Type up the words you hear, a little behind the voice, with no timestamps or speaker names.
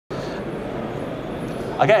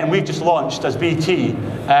again, we've just launched as BT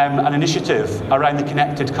an initiative around the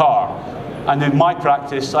connected car. And in my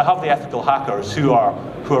practice, I have the ethical hackers who are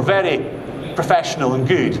very professional and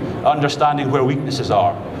good at understanding where weaknesses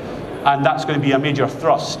are. And that's going to be a major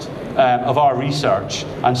thrust of our research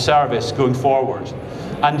and service going forward.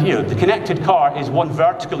 And the connected car is one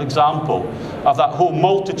vertical example of that whole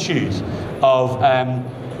multitude of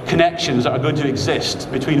connections that are going to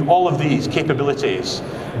exist between all of these capabilities,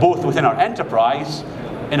 both within our enterprise,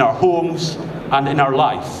 in our homes, and in our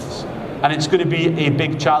lives. And it's going to be a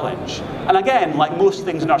big challenge. And again, like most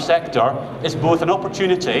things in our sector, it's both an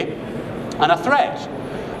opportunity and a threat.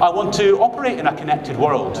 I want to operate in a connected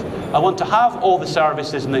world. I want to have all the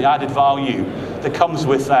services and the added value that comes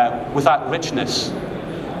with that richness.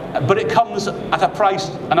 But it comes at a price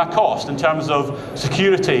and a cost in terms of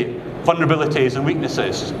security, vulnerabilities and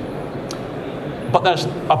weaknesses. But there's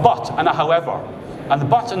a but and a however. And the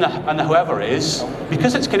but and the however is,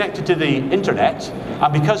 because it's connected to the internet,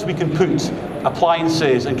 and because we can put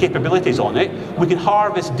appliances and capabilities on it, we can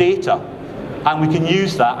harvest data, and we can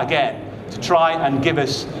use that again to try and give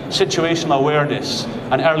us situational awareness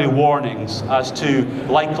and early warnings as to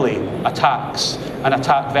likely attacks and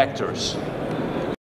attack vectors.